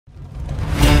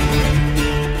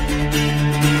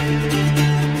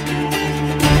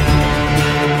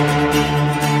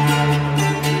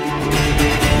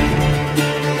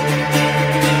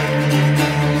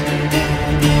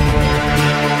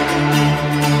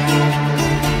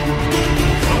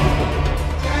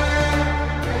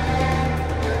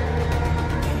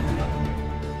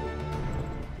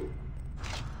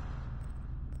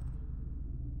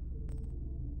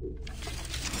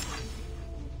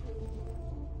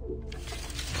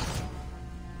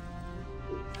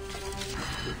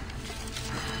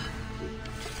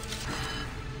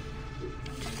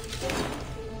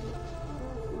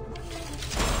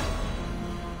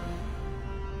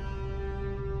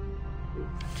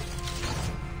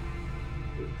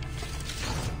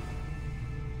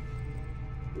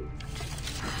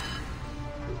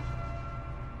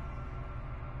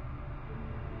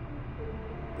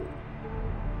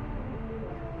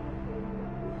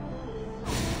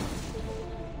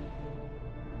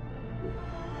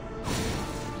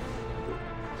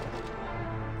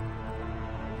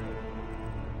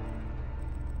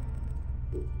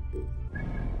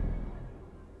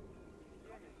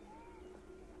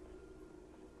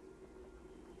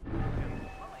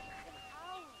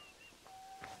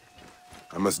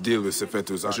I must deal with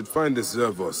Sefetu's. I should find this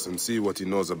Zervos and see what he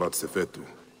knows about Sefetu.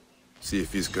 See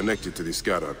if he's connected to the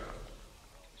Scarab.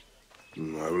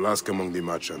 I will ask among the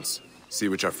merchants. See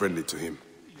which are friendly to him.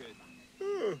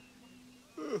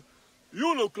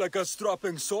 You look like a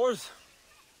strapping sword.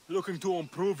 Looking to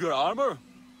improve your armor?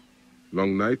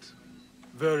 Long night?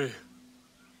 Very.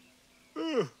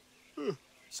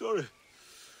 Sorry.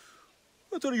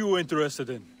 What are you interested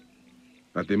in?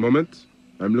 At the moment,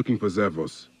 I'm looking for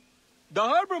Zervos. The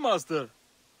harbor master.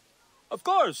 Of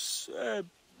course.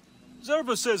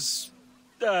 Zervos is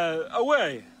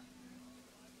away.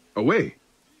 Away?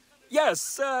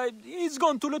 Yes, he's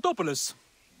gone to Letopolis.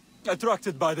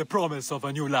 Attracted by the promise of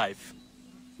a new life.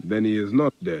 Then he is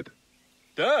not dead.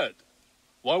 Dead?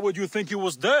 Why would you think he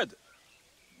was dead?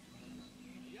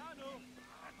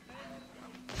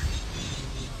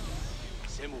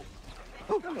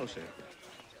 Oh, hello, sir.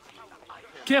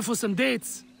 Care for some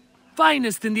dates.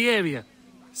 Finest in the area.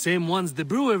 Same ones the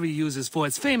brewery uses for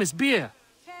its famous beer.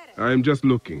 I'm just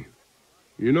looking.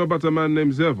 You know about a man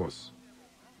named Zervos?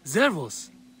 Zervos?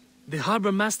 The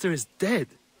harbor master is dead.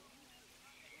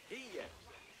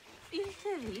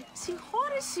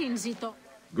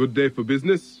 Good day for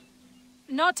business?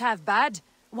 Not half bad.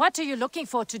 What are you looking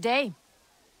for today?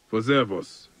 For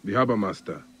Zervos, the harbor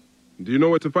master. Do you know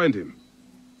where to find him?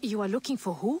 You are looking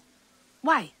for who?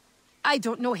 Why? I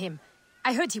don't know him.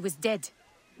 I heard he was dead.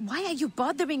 Why are you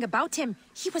bothering about him?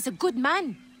 He was a good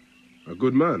man. A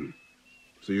good man?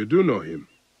 So you do know him?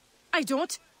 I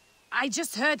don't. I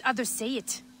just heard others say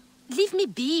it. Leave me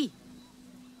be.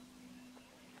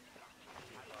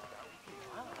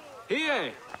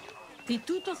 Here!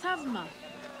 Tituto Thavma.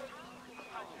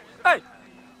 Hey!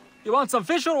 You want some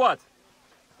fish or what?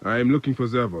 I am looking for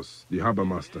Zervos, the harbor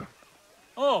master.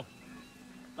 Oh.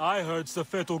 I heard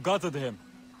Sefetu gutted him.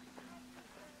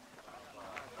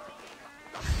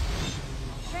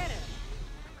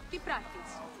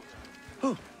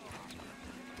 Oh.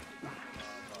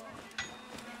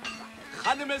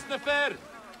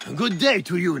 Good day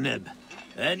to you, Neb.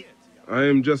 And I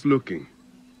am just looking.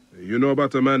 You know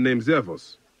about a man named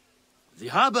Zervos? the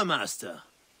harbor master.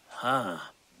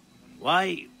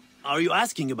 Why are you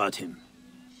asking about him?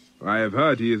 I have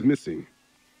heard he is missing.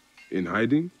 In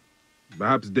hiding?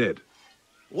 Perhaps dead.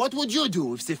 What would you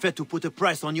do if Sefetu put a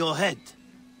price on your head?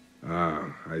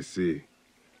 Ah, I see.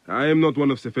 I am not one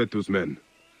of Sefetu's men.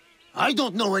 I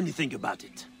don't know anything about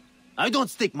it. I don't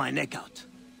stick my neck out.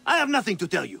 I have nothing to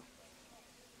tell you.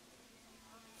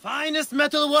 Finest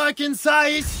metalwork in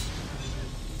size!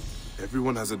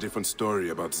 Everyone has a different story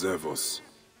about Zervos.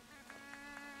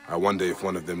 I wonder if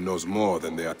one of them knows more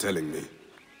than they are telling me.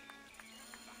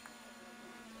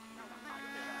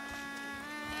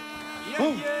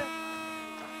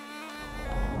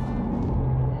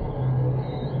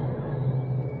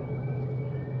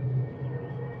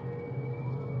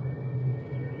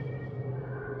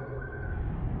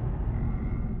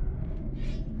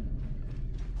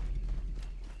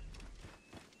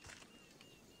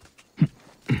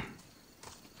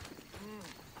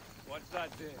 What's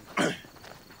that there?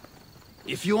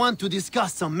 If you want to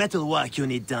discuss some metalwork you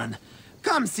need done,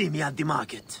 come see me at the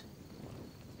market.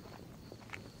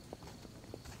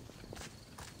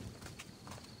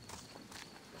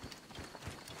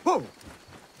 Whoa!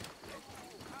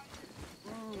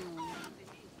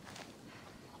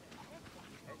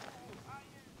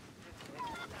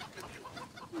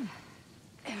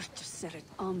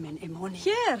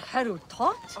 Hier, Haru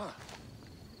Tot.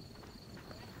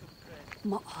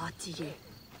 Maatiye.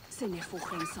 Senefu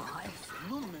geen saif.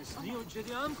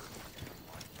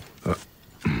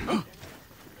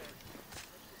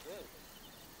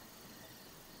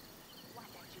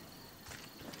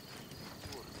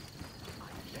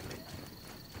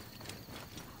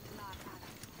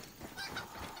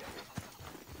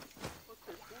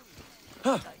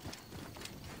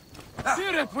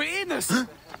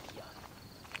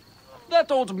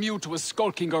 That old mute was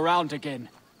skulking around again.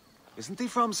 Isn't he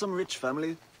from some rich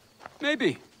family?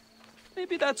 Maybe.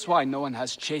 Maybe that's why no one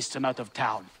has chased him out of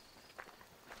town.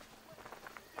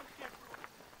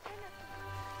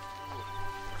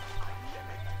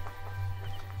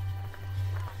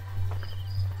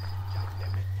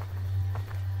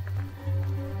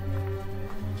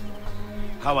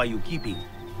 How are you keeping?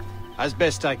 As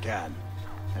best I can.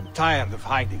 I'm tired of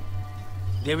hiding.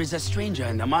 There is a stranger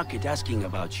in the market asking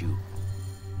about you.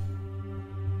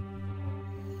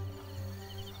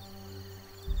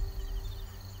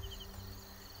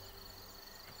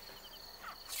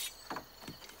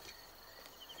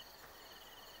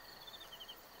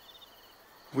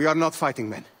 We are not fighting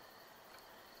men.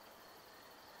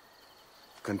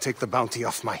 You can take the bounty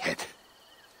off my head.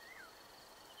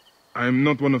 I'm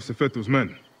not one of Sefetu's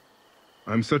men.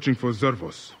 I'm searching for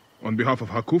Zervos, on behalf of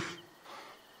Hakuf.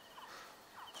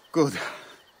 Good.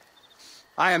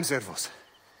 I am Zervos,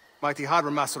 mighty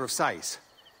harbor master of Sais.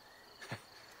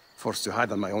 Forced to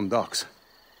hide on my own docks.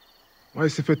 Why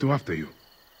is Sefetu after you?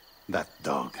 That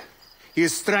dog. He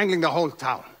is strangling the whole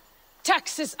town.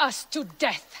 Taxes us to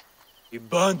death. He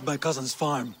burned my cousin's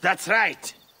farm. That's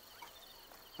right.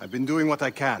 I've been doing what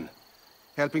I can,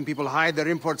 helping people hide their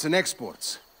imports and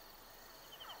exports.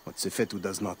 What Sefetu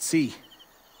does not see,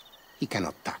 he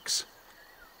cannot tax.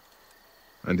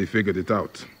 And he figured it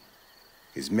out.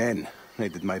 His men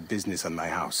raided my business and my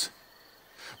house.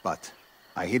 But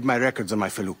I hid my records on my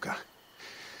felucca.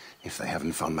 If they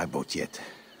haven't found my boat yet,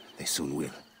 they soon will.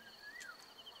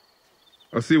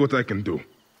 I'll see what I can do.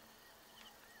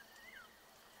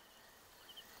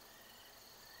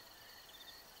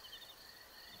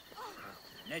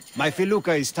 My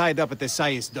felucca is tied up at the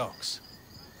Sais docks.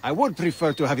 I would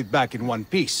prefer to have it back in one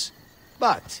piece.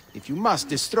 But if you must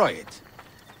destroy it,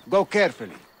 go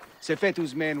carefully.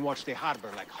 Sefetu's men watch the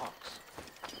harbor like hawks.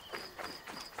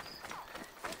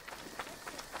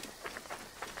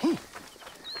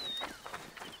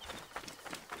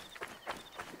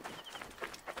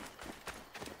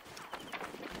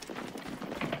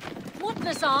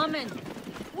 Mutnes amen.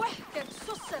 Wehket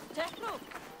sussef tekno.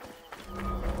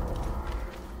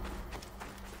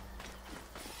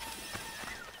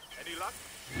 Any luck?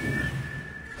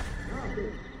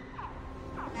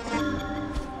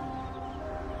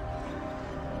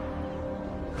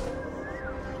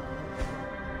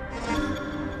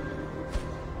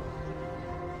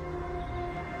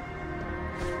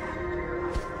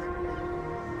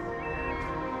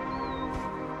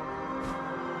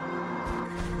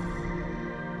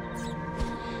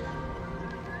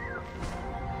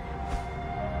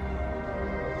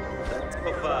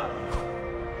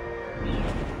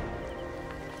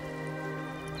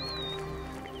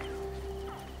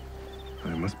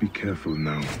 I must be careful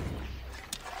now.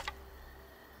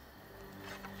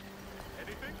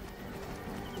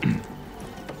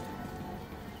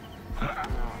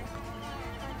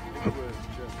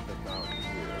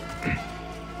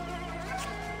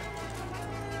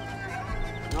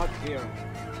 Not here.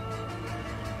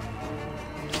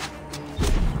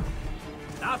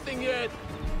 Nothing yet.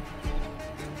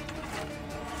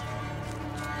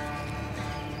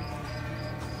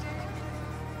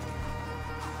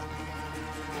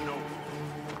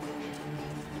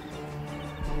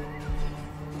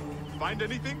 Find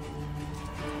anything?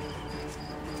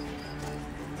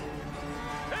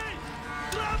 Hey!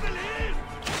 Travel in!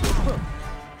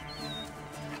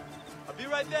 I'll be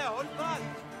right there, hold fast.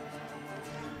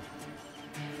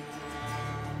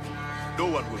 No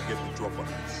one will get the drop on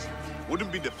us.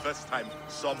 Wouldn't be the first time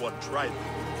someone tried it.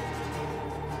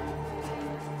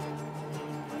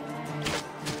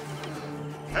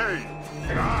 Hey!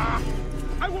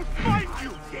 I will find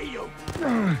you, Yayo!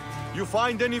 You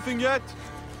find anything yet?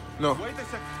 No. Wait a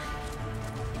second.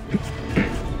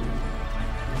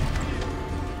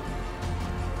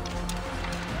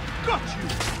 Got you!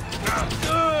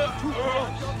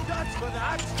 That's for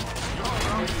that.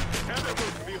 Terrible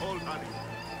to behold, honey.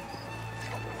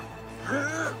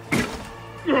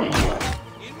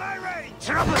 In my range!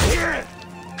 Trouble here!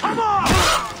 Come on!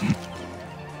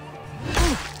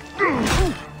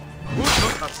 Would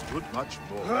not have stood much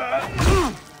more.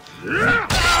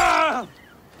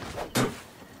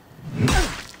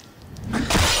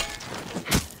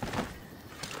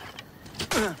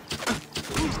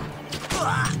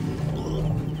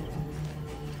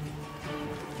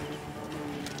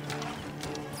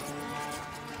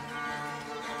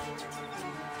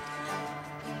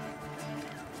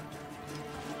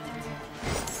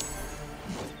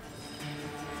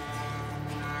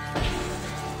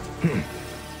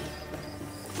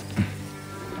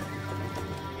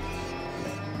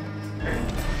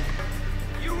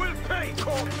 You will pay,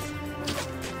 corpse!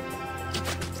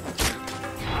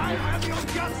 I have your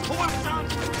guts, Corsair!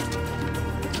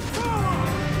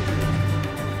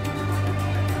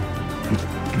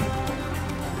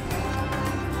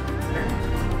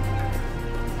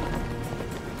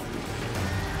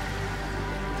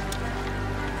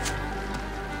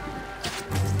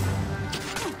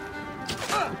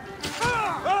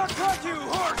 I'll cut you,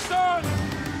 horse son!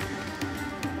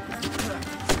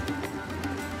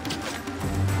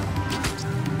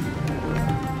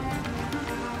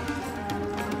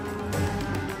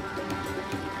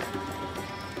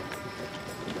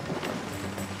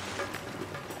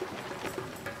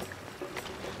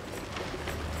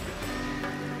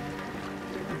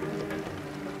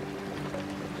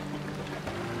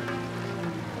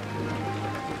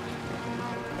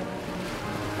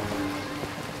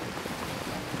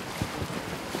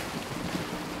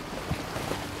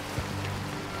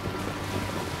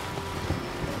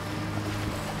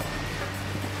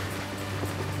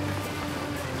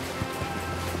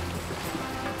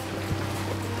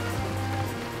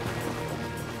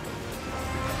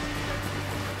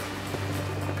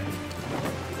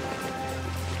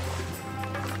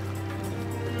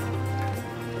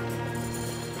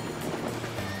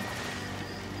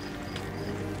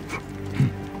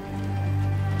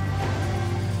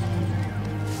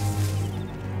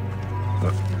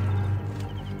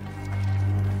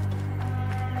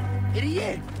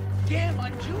 game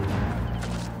on you.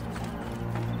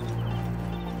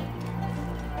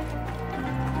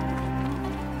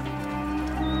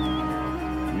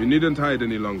 You needn't hide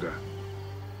any longer.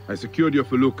 I secured your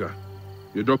felucca.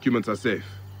 Your documents are safe.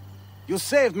 You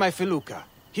saved my felucca.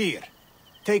 Here.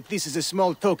 Take this as a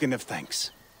small token of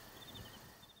thanks.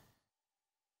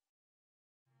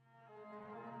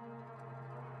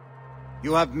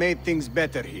 You have made things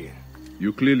better here.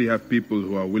 You clearly have people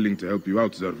who are willing to help you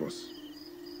out, Zervos.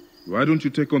 Why don't you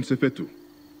take on Sefetu?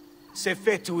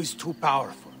 Sefetu is too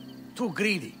powerful, too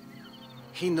greedy.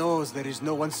 He knows there is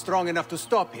no one strong enough to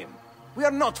stop him. We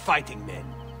are not fighting men.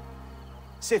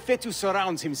 Sefetu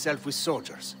surrounds himself with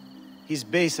soldiers. His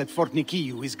base at Fort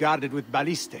Nikiu is guarded with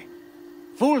ballistae.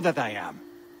 Fool that I am.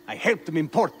 I helped him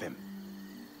import them.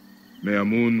 May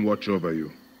Amun watch over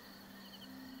you.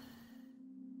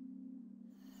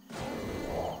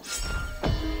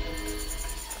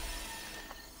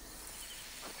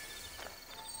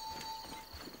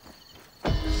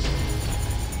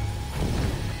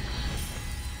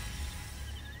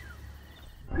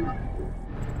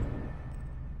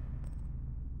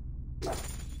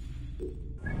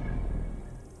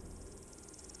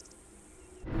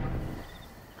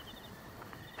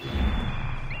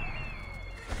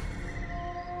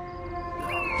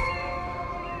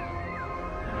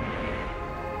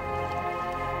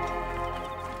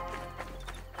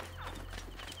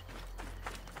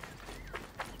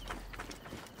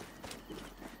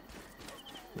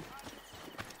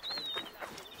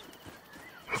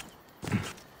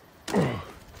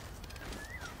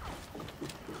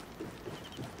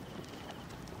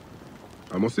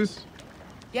 Amosis?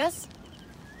 Yes?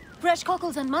 Fresh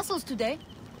cockles and mussels today.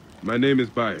 My name is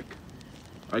Bayek.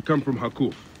 I come from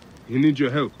Hakuf. He needs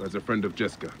your help as a friend of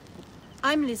Jeska.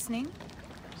 I'm listening.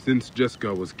 Since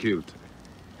Jeska was killed,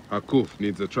 Hakuf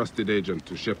needs a trusted agent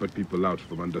to shepherd people out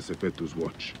from under Sefetu's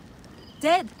watch.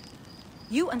 Dead.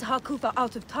 You and Hakuf are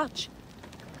out of touch.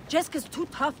 Jeska's too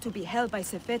tough to be held by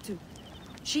Sefetu.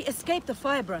 She escaped the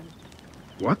firebrand.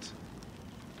 What?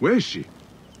 Where is she?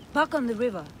 Back on the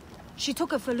river. She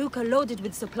took a felucca loaded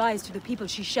with supplies to the people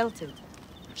she sheltered.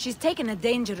 She's taken a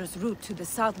dangerous route to the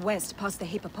southwest past the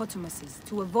hippopotamuses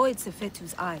to avoid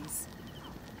Sefetu's eyes.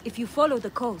 If you follow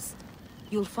the coast,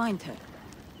 you'll find her.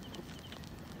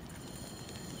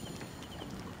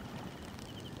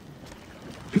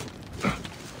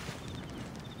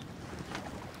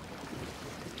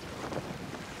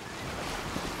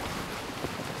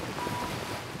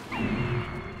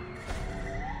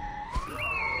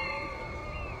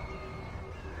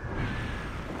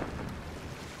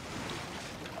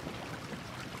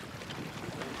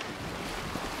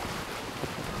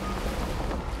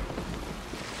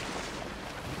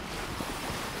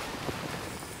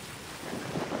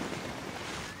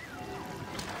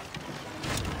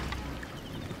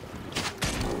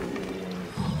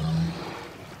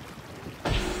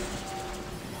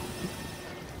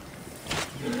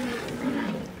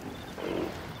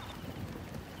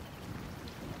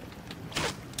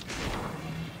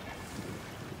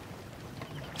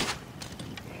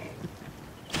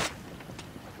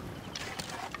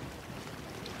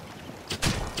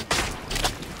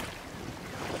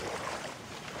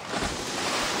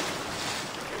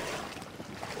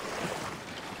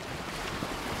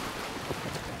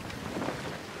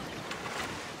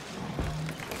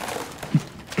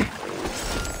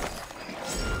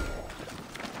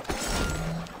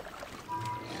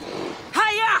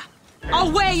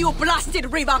 Away, you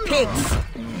blasted river pigs!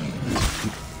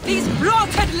 These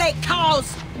bloated lake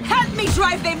cows! Help me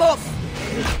drive them off!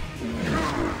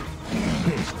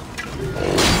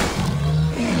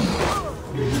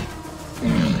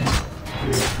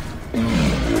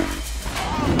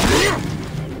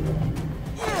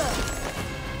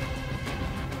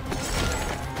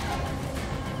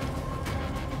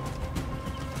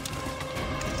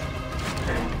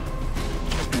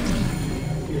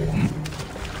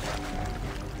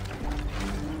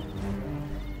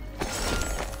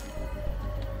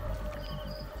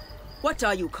 What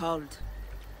are you called?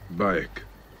 Bayek.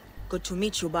 Good to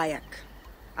meet you, Bayek.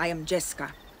 I am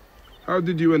Jeska. How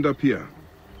did you end up here?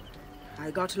 I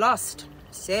got lost.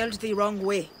 Sailed the wrong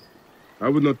way. I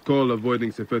would not call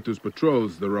avoiding Sefetu's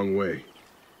patrols the wrong way.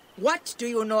 What do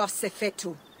you know of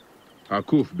Sefetu?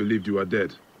 Hakuf believed you are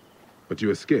dead, but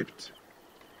you escaped.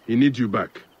 He needs you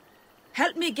back.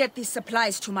 Help me get these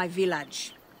supplies to my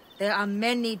village. There are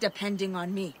many depending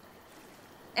on me.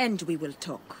 And we will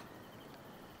talk.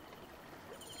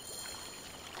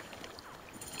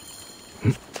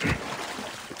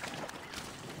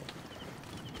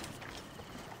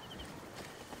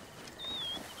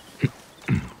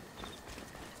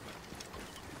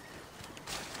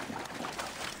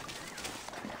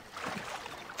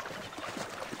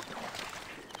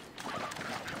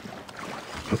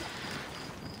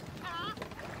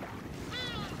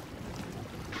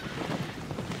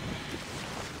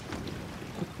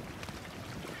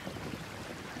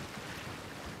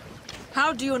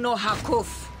 How do you know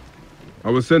Hakuf? I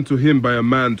was sent to him by a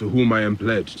man to whom I am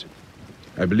pledged.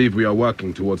 I believe we are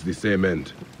working towards the same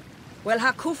end. Well,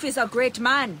 Hakuf is a great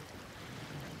man.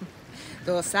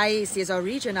 Though Sais is a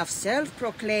region of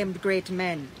self-proclaimed great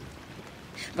men.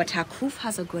 But Hakuf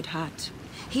has a good heart.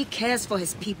 He cares for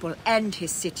his people and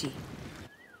his city.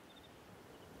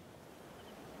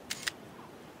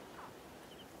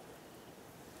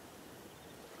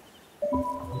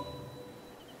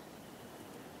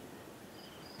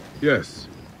 Yes.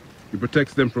 He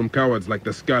protects them from cowards like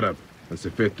the Scarab and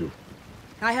Sefetu.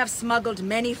 I have smuggled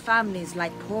many families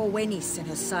like poor Wenis and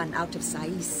her son out of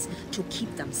Sais to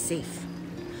keep them safe.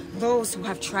 Those who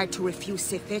have tried to refuse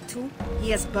Sefetu,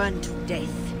 he has burned to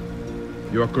death.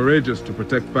 You are courageous to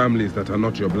protect families that are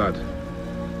not your blood.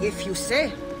 If you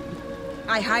say.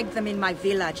 I hide them in my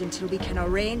village until we can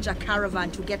arrange a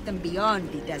caravan to get them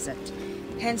beyond the desert.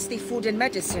 Hence the food and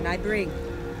medicine I bring.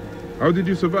 How did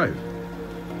you survive?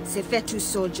 Sefetu's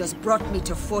soldiers brought me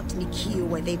to Fort Nikio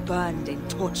where they burned and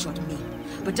tortured me.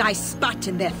 But I spat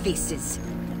in their faces.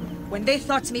 When they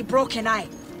thought me broken,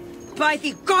 by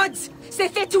the gods,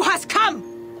 Sefetu has come!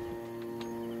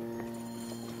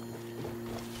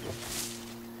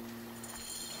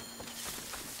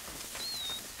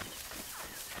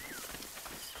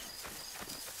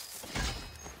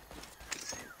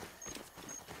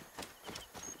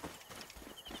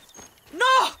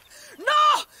 No!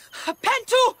 No!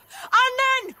 Pentu!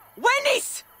 Anan!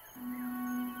 Wenis!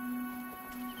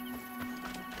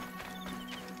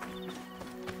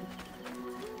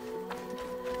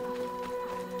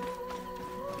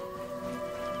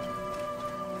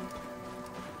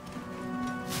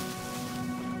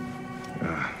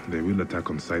 They will attack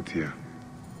on sight here.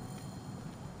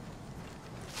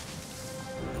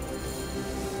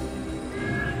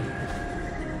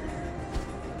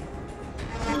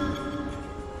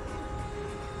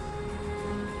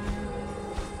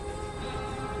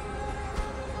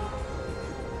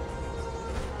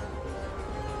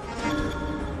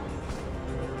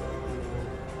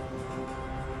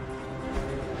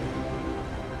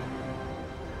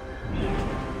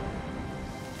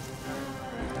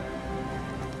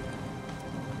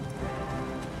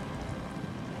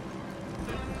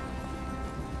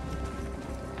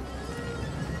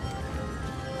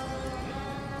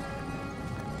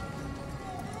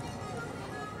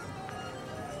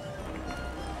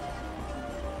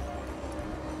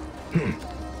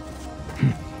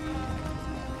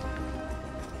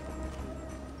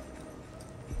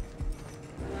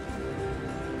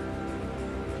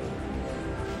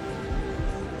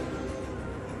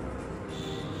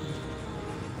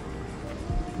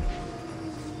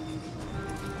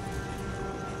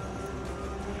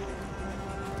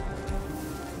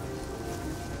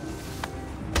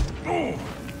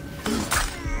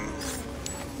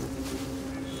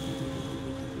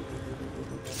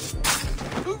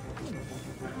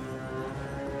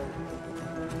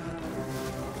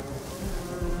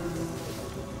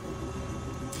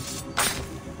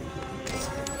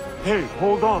 Hey,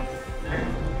 hold on.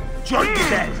 Join the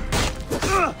dead!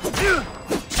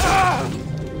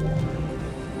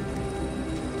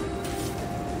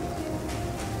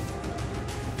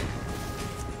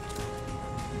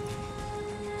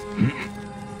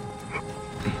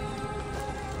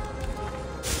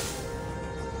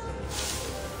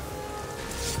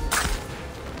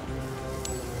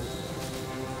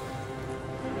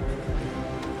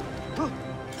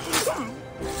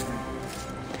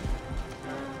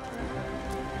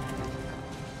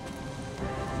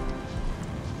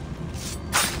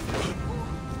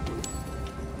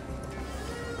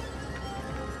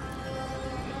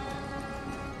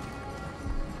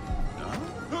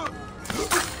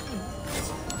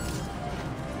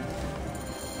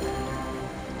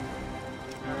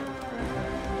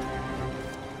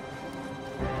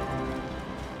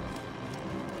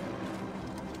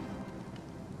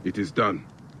 It is done.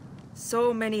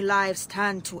 So many lives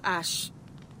turned to ash.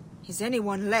 Is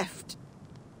anyone left?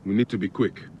 We need to be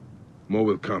quick. More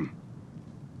will come.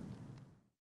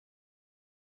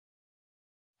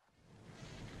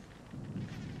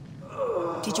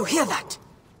 Did you hear that?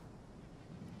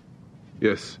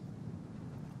 Yes.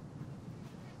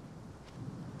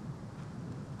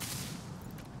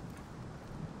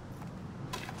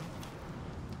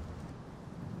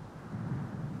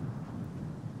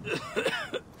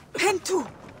 Pentu!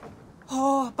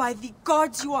 Oh, by the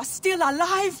gods, you are still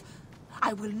alive!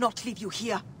 I will not leave you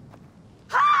here.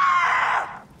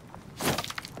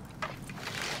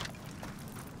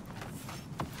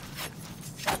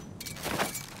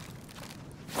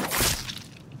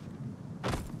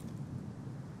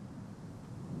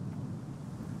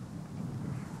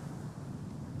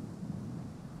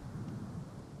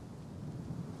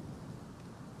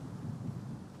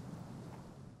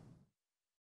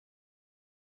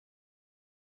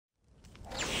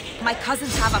 My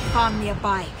cousins have a farm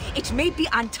nearby. It may be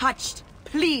untouched.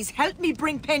 Please, help me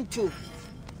bring Pentu.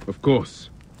 Of course.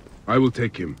 I will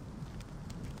take him.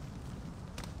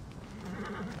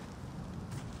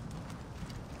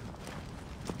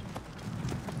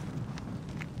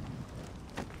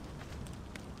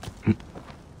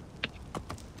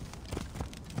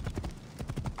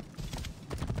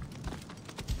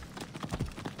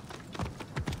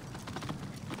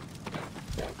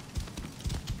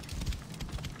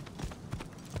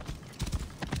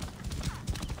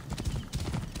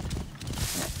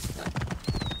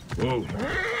 Whoa.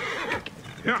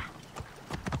 Yeah.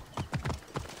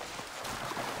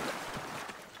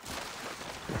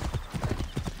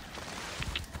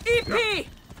 EP!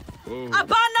 Whoa.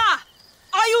 Abana!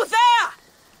 Are you there?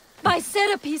 By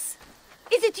Serapis!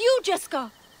 Is it you,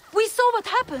 Jessica? We saw what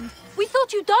happened. We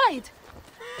thought you died.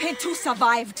 Pentu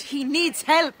survived. He needs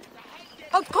help.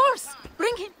 Of course.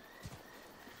 Bring him.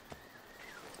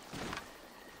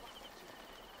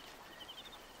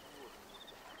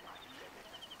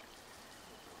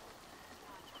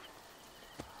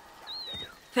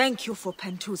 Thank you for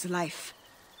Pentu's life.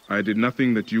 I did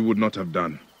nothing that you would not have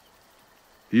done.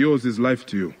 He owes his life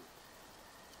to you.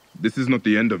 This is not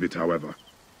the end of it, however.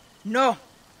 No.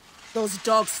 Those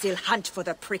dogs still hunt for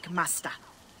the prick master.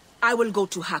 I will go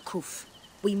to Hakuf.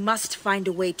 We must find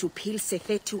a way to peel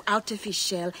Sefetu out of his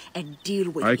shell and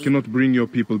deal with I him. cannot bring your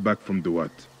people back from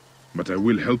Duat, but I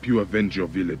will help you avenge your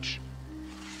village.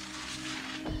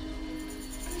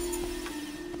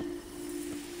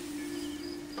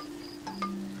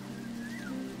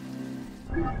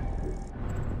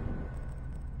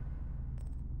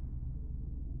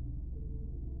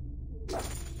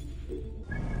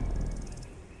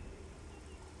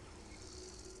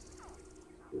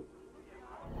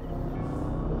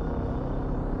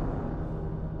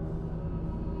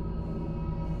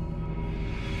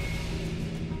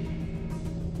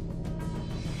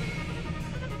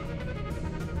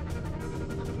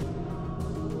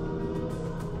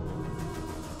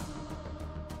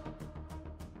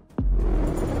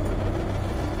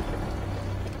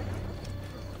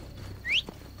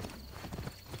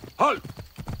 Halt!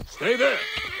 Stay there!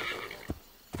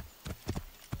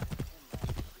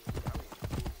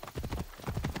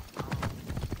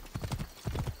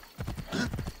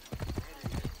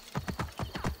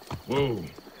 Whoa.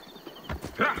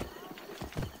 Ha!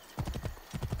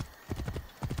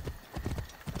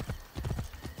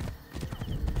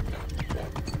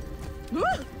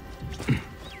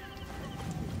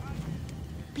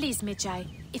 Please, Mejai,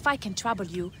 if I can trouble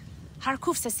you,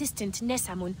 Harkuf's assistant,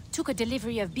 Nesamun, took a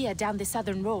delivery of beer down the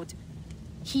southern road.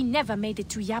 He never made it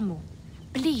to Yamu.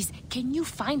 Please, can you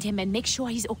find him and make sure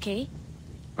he's okay?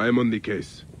 I am on the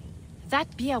case.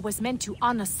 That beer was meant to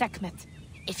honor Sekhmet.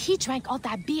 If he drank all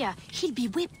that beer, he'll be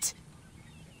whipped.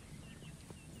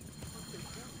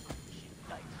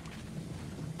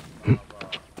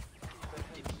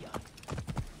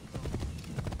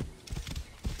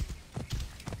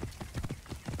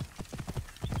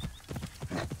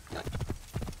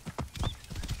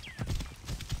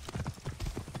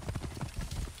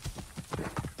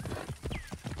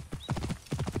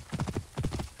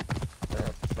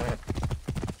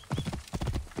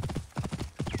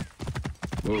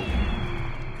 Whoa.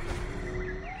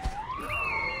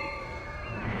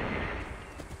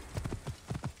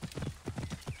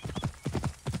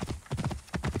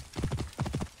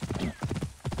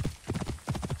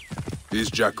 These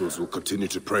jackals will continue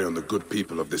to prey on the good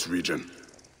people of this region.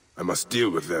 I must deal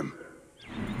with them.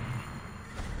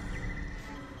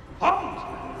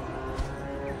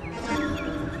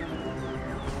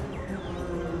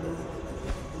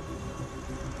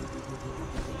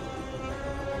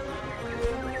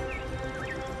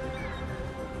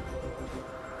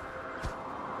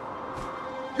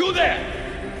 You there!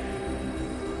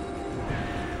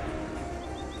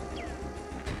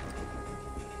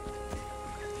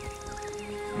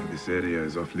 This area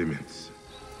is off limits.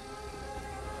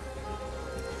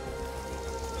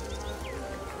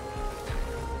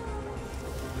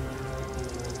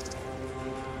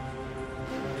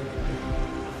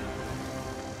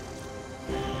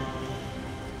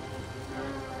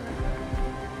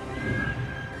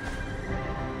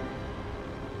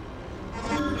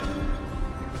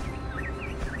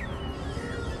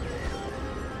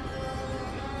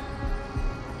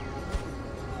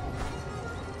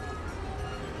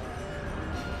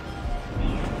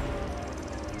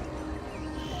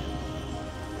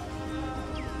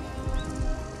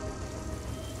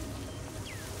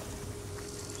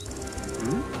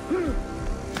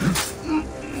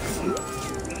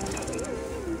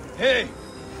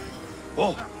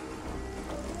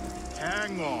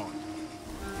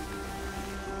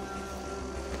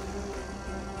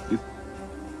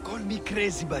 Call me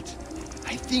crazy, but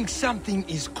I think something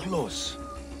is close.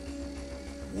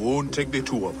 Won't take the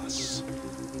two of us.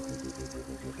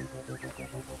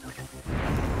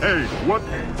 Hey, what?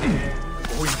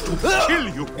 Going to kill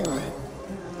you!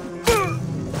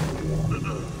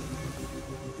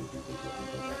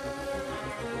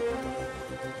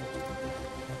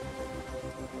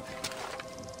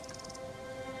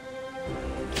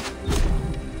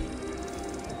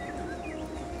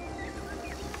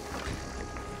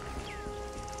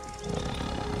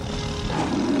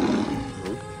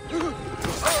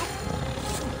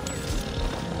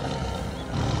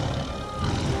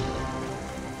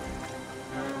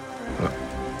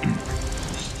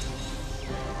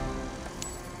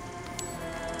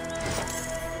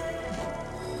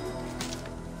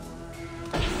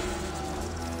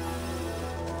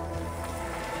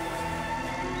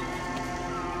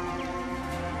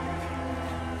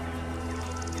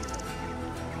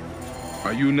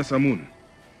 Are you Nesamun?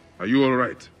 Are you all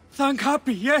right? Thank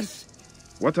Happy, yes.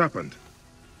 What happened?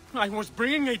 I was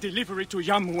bringing a delivery to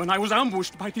Yamu when I was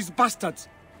ambushed by these bastards.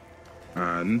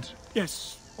 And?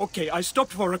 Yes, okay, I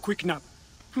stopped for a quick nap.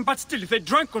 But still, they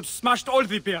drank and smashed all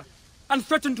the beer, and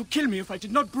threatened to kill me if I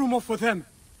did not brew more for them.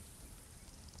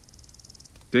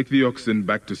 Take the oxen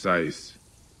back to Sais.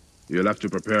 You'll have to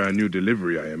prepare a new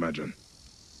delivery, I imagine.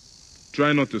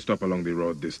 Try not to stop along the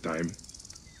road this time.